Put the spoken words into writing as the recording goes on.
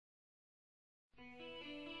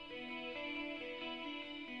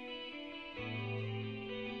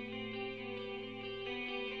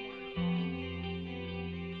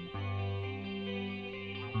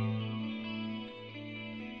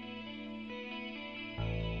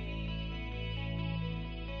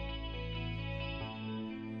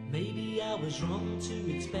Maybe I was wrong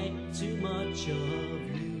to expect too much of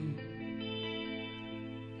you.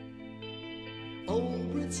 Oh,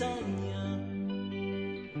 Britannia,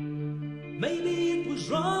 maybe it was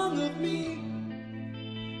wrong of me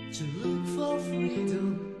to look for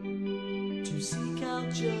freedom, to seek out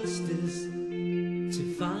justice,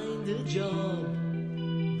 to find a job,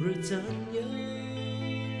 Britannia.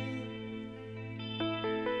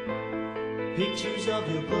 Pictures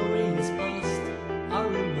of your glorious past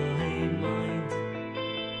are in my mind,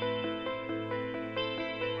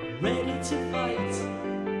 ready to fight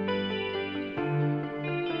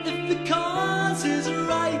if the cause is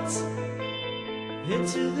right.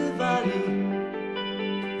 Into the valley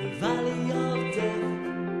of death,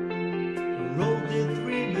 rolled in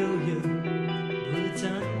 3 million,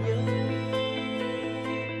 Britannia.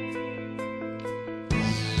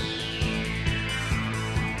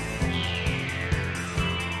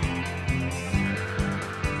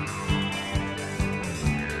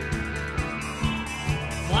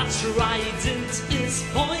 What's Trident is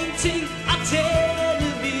pointing at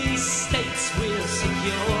enemy states we're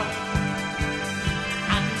secure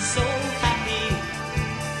and so happy.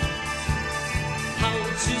 How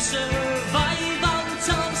to survive out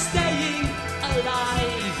of staying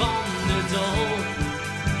alive on the dole.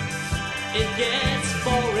 It gets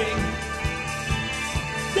boring.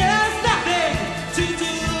 There's nothing to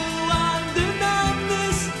do and the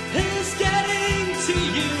madness is getting to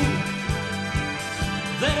you.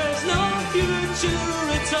 There's no future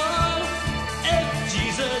at all. If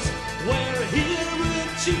Jesus were here,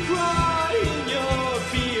 would you cry in your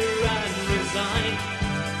fear and resign?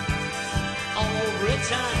 Oh,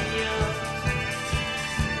 Britannia.